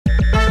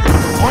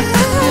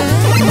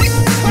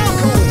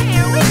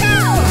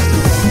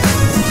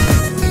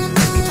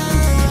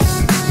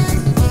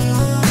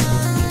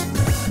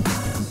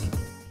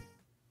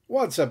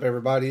What's up,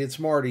 everybody? It's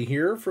Marty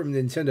here from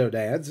Nintendo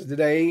Dads.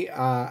 Today,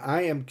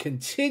 I am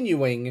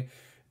continuing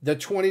the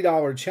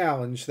 $20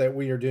 challenge that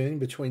we are doing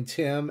between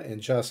Tim and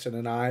Justin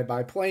and I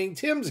by playing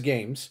Tim's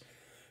games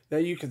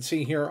that you can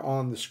see here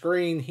on the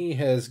screen. He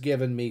has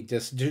given me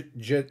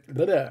Disjunction,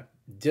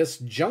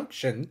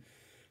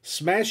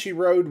 Smashy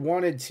Road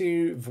 1 and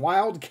 2,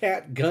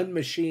 Wildcat Gun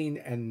Machine,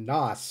 and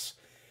NOS,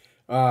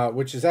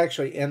 which is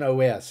actually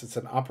NOS. It's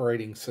an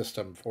operating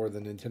system for the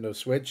Nintendo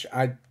Switch.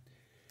 I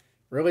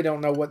really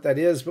don't know what that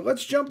is, but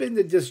let's jump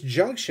into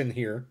Disjunction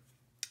here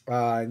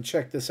and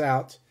check this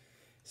out.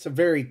 It's a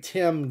very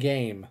Tim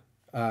game.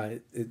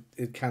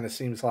 It kind of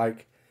seems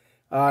like.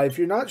 If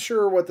you're not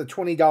sure what the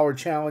 $20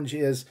 challenge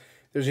is,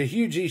 there's a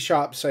huge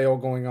eShop sale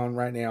going on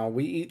right now.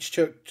 We each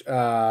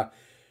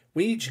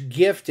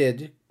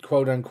gifted,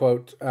 quote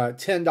unquote,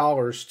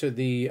 $10 to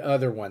the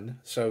other one.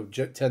 So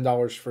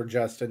 $10 for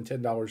Justin,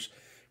 $10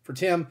 for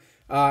Tim.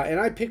 And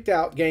I picked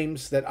out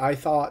games that I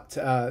thought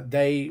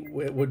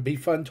it would be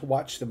fun to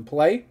watch them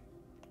play.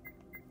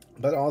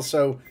 But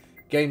also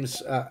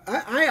games...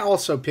 I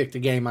also picked a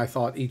game I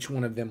thought each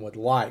one of them would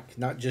like,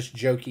 not just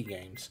jokey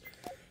games.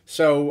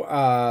 So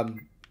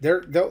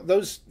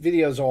those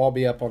videos will all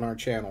be up on our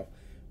channel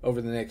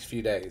over the next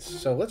few days.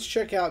 So let's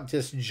check out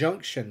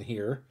Disjunction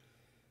here.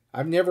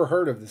 I've never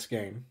heard of this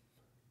game,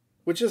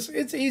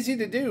 it's easy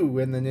to do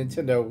in the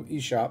Nintendo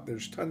eShop.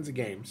 There's tons of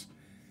games.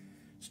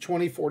 It's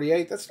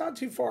 2048. That's not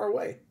too far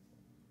away.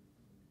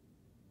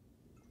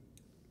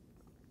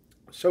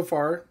 So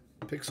far,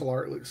 pixel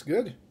art looks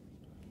good.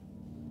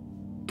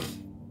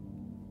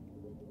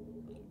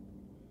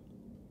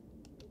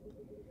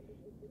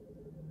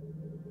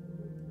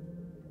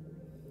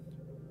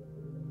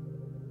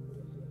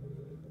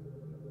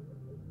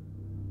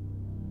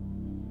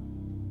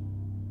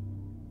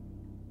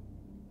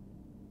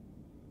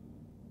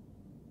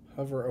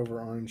 Hover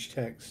over orange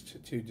text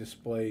to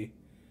display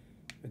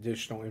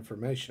additional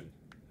information.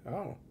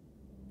 Oh.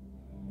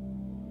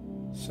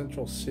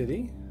 Central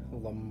City,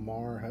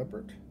 Lamar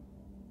Hubbard.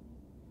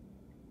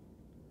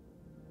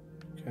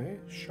 Okay,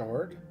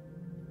 Shard.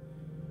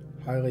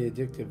 Highly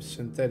addictive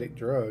synthetic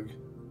drug.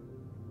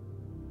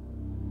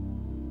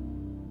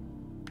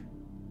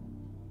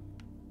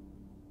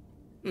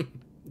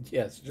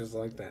 Yes, just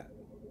like that.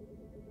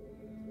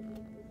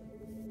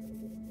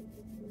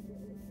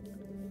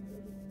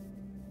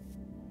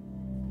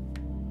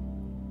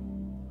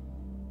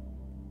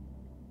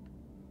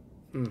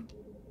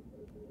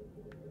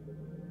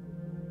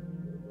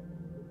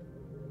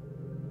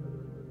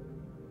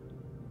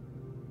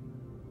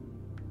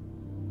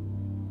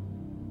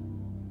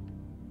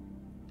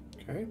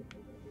 Okay.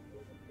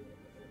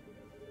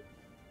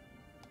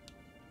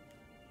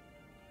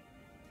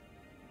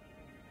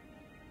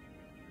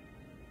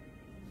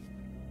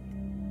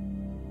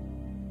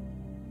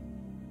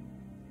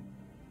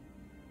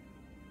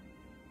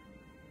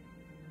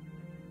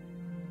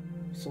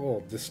 It's a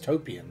little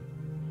dystopian.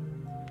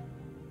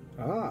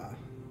 Ah,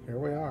 here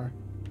we are.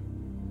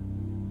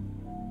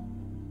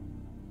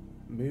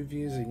 Move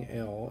using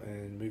L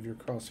and move your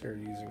crosshair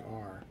using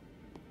R.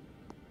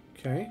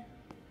 Okay.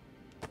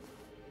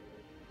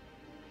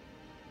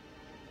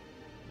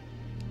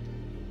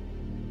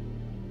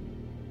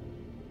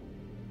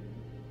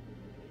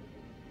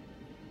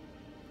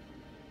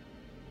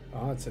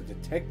 Oh, it's a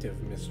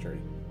detective mystery.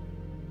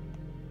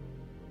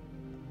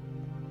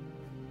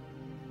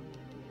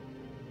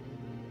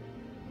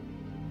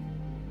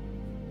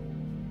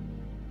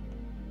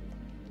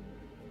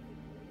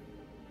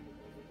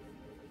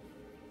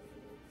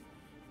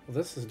 Well,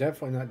 this is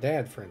definitely not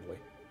dad-friendly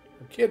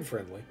or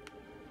kid-friendly.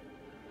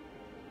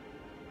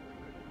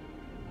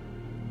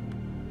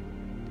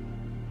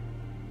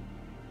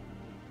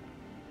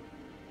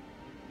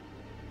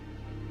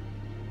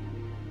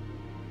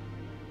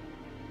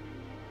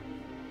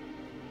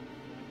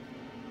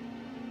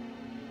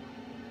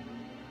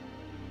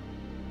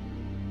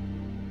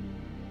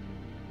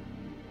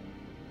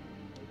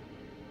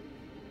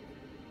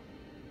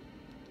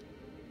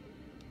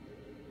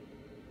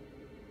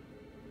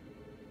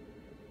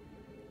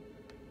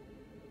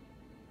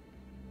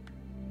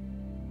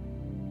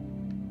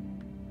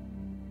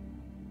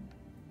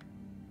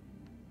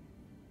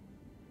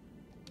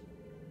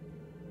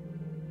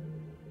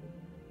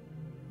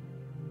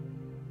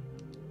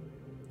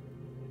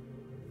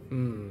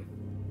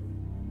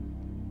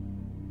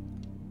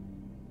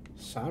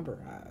 Cyber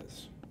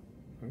eyes.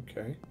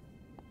 Okay.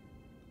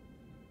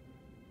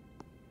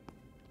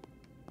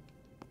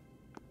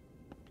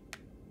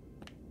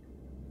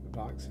 The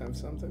box have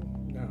something?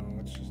 No,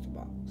 it's just a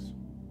box.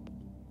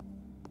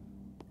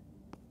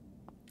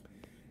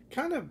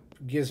 Kind of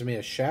gives me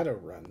a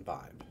Shadowrun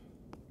vibe,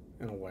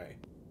 in a way.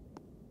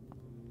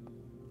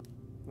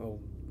 Little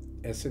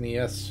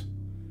SNES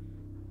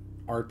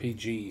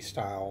RPG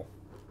style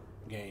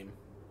game.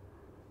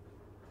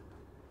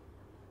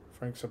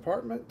 Frank's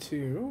apartment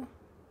to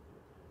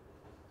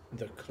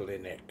the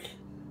clinic.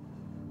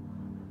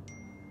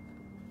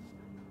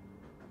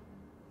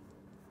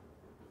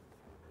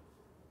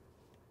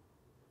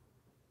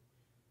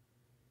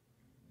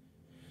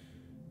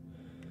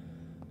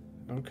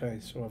 Okay,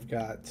 so I've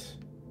got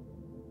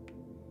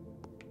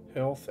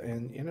health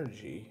and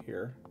energy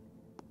here.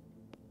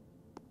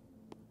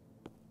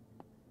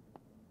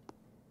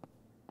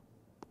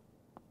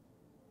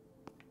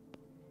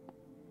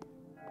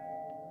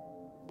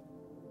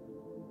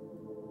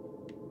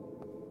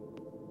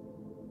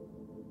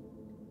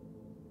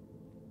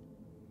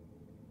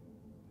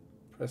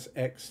 Press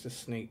X to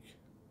sneak.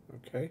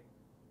 Okay.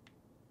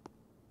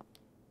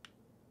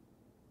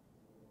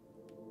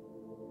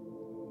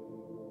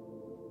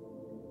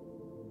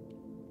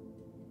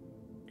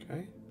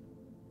 Okay.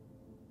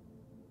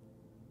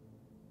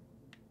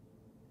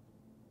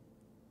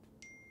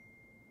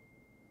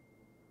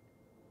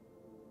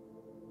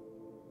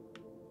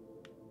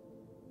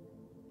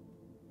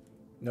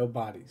 No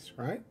bodies,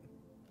 right?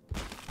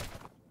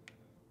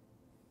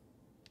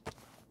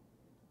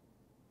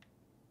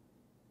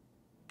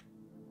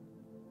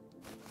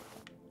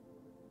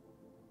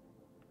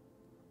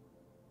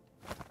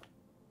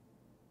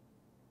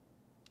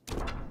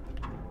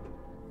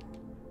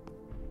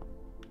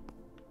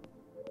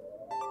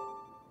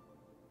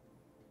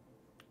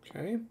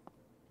 Okay.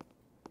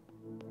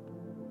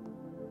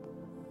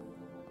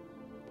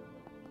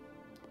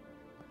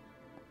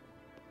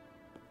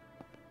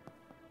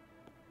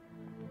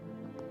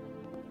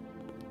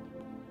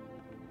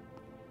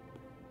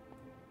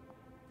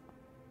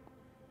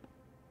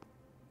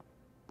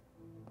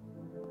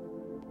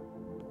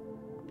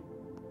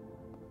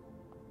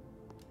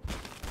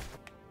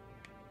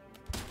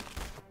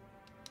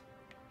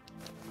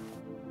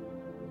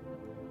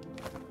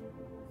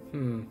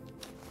 Hmm.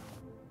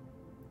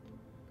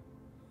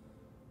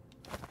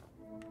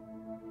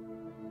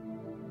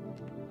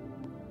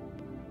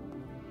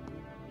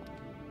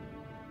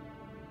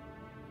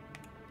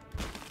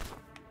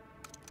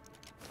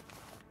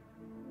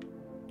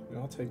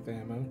 I'll take the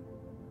ammo.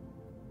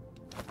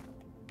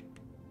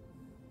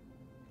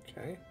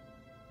 Okay.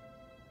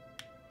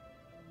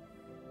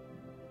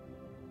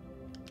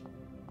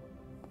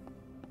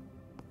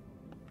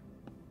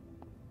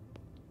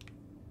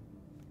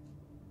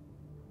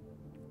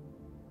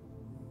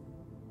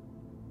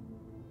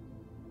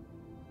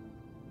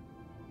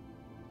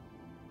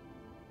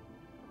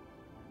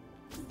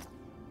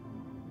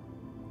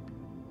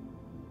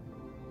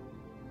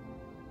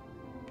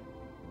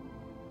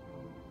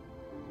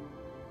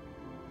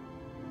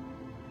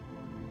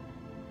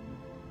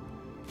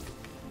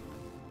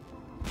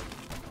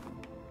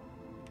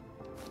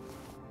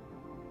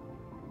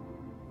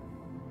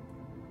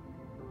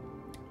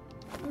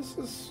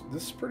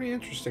 This is pretty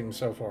interesting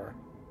so far.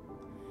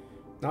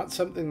 Not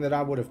something that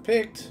I would have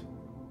picked,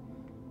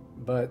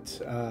 but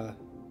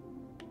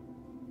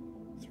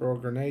throw a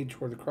grenade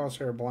toward the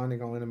crosshair,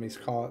 blinding all enemies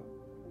caught.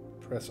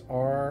 Press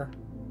R.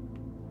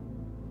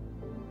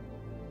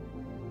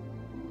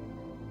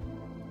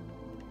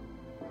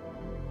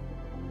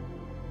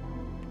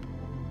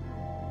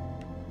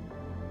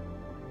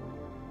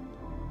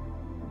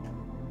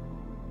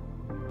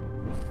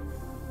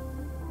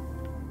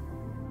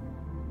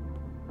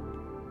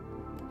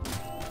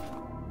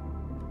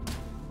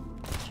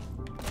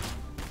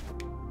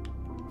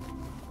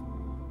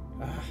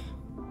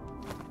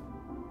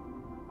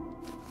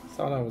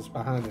 Thought I was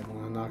behind him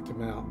when I knocked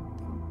him out.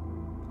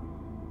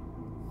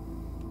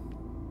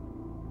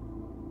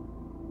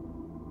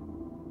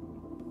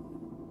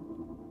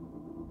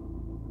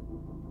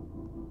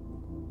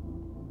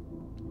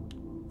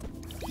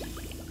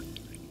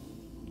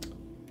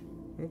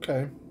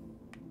 Okay.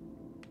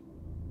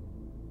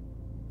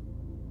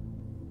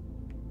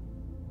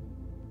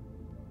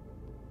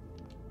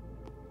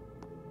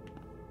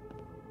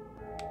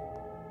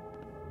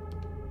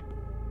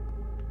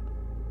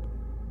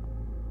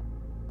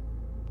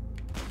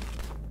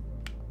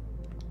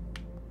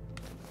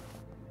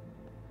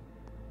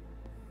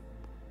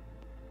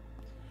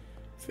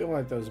 I feel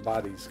like those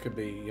bodies could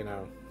be, you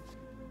know,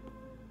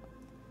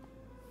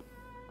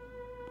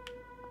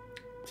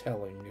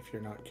 telling if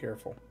you're not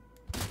careful.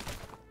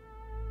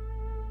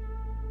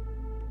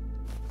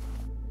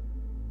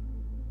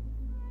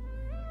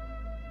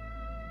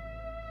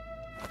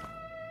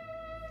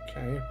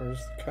 Okay, where's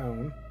the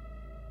cone?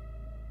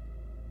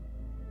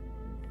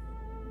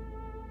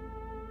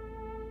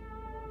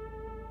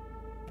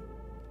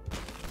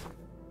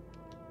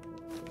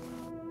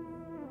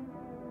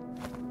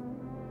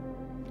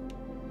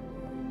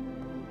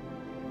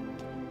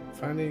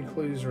 Find any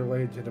clues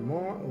related to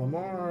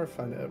Lamar.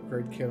 Find an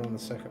upgrade kit on the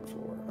second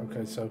floor.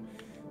 Okay, so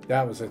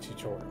that was a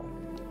tutorial.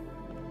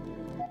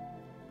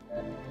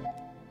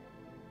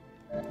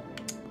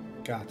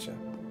 Gotcha.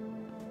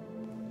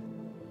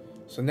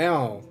 So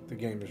now the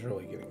game is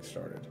really getting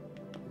started.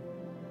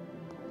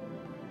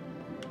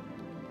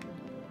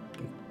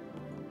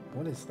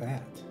 What is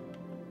that?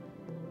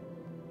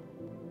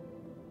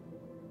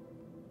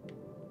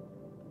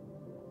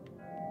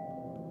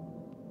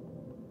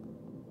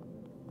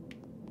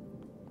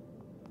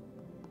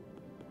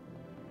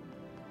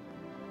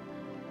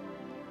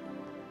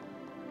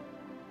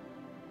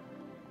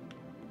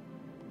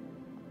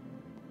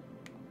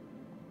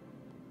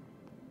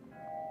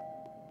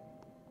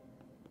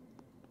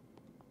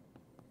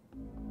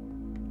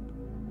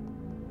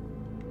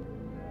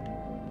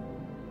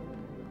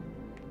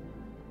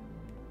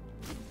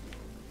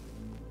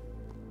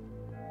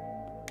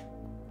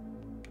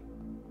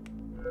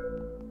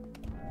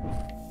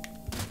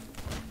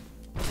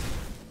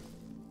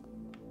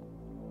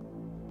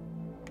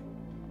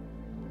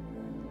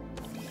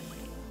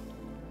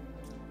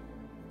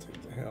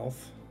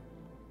 health.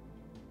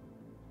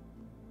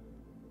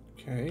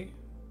 Okay.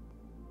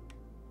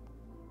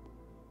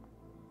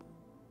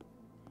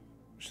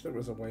 Wish there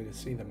was a way to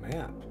see the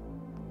map.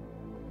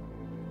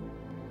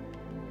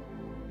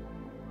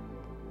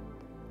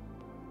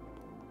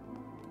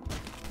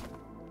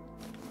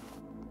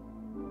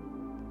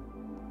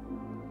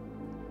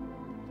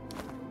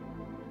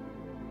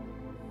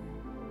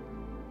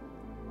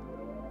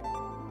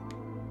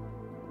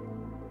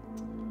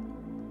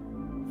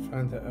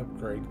 Find the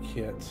upgrade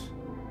kit.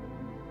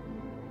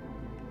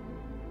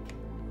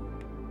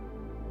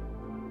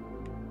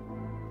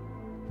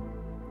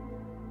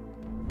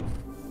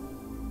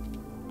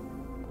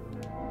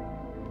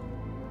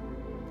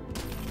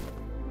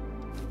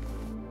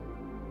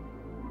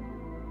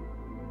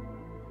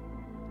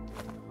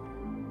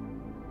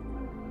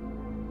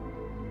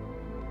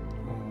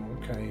 Oh,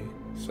 okay,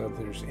 so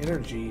there's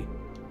energy.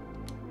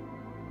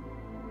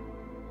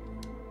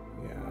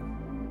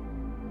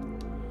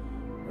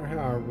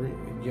 How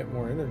I get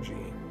more energy.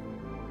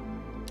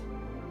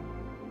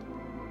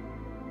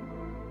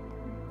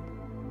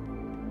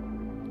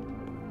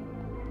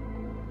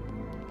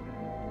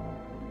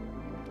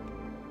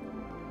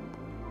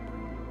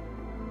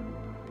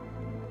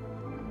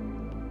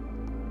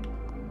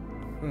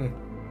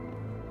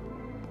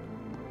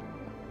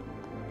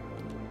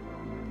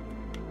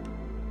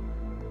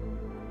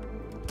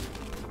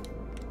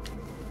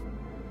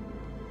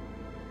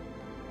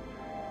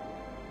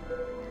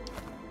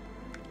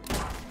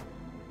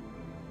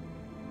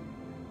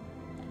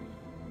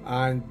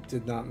 I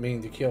did not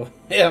mean to kill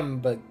him,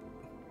 but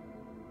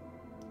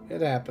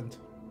it happened.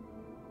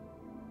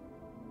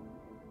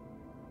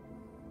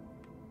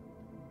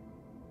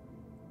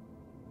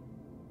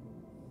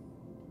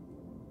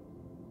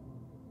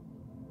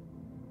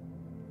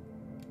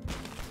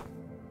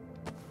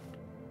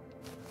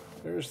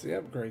 There's the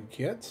upgrade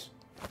kit.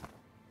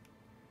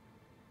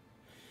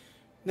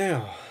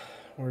 Now,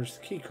 where's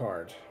the key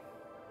card?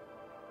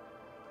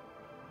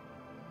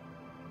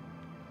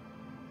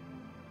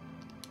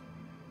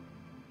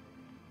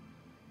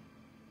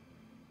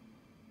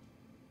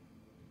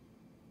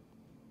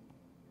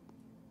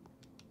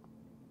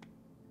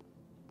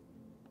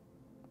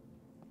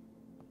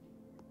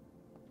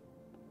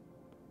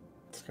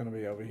 It's gonna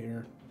be over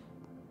here.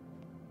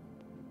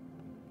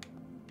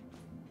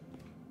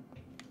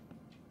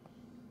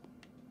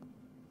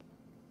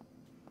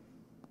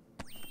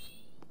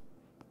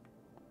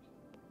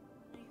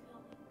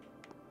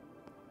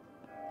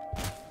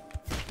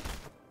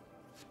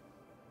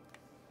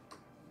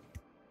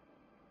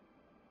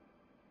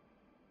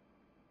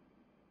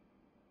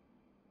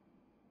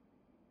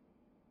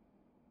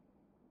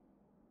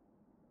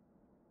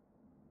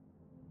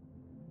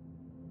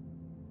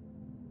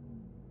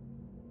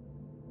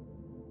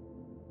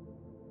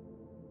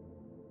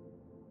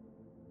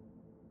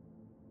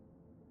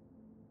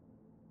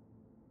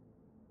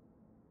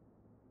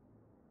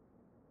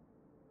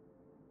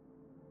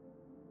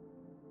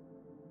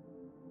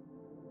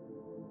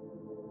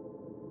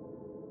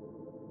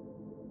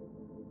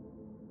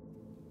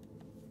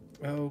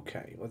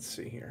 Okay, let's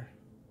see here.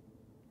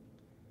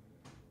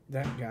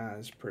 That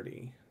guy's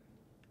pretty.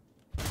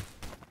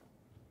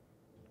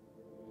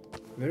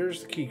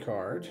 There's the key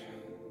card.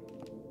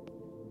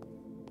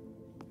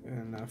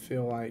 And I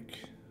feel like,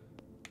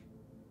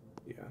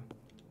 yeah.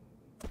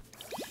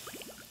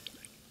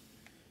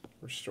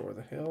 Restore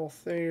the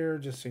health there,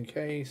 just in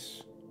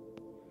case.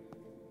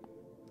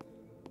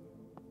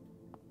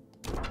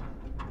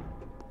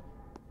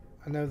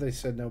 I know they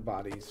said no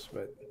bodies,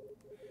 but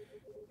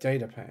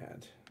data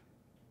pad.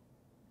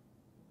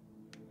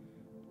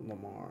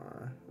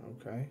 Lamar,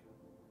 okay.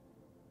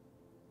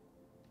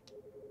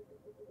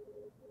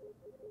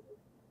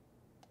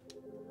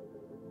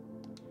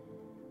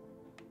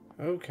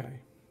 Okay.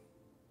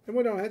 And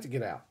we don't have to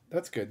get out.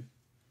 That's good.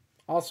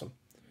 Awesome.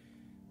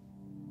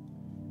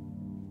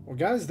 Well,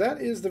 guys, that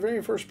is the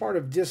very first part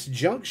of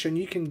Disjunction.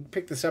 You can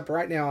pick this up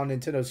right now on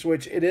Nintendo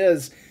Switch. It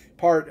is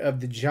part of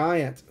the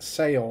giant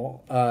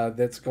sale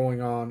that's going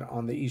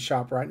on the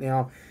eShop right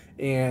now.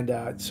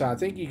 And so I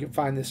think you can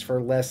find this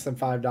for less than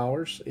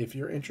 $5 if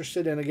you're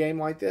interested in a game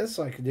like this,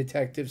 like a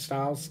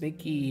detective-style,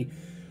 sneaky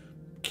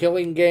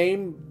killing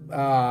game.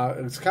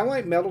 It's kind of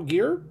like Metal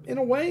Gear in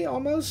a way,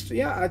 almost.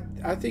 Yeah,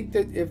 I think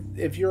that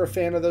if you're a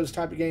fan of those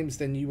type of games,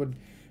 then you would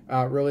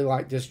really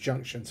like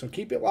Disjunction. So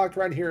keep it locked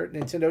right here at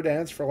Nintendo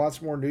Dads for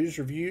lots more news,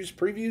 reviews,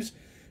 previews,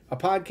 a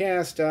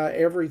podcast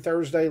every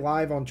Thursday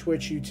live on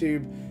Twitch,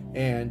 YouTube,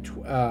 and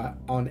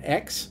on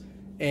X,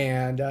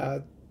 and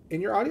in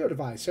your audio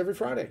device every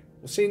Friday.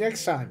 We'll see you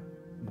next time.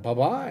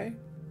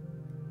 Bye-bye.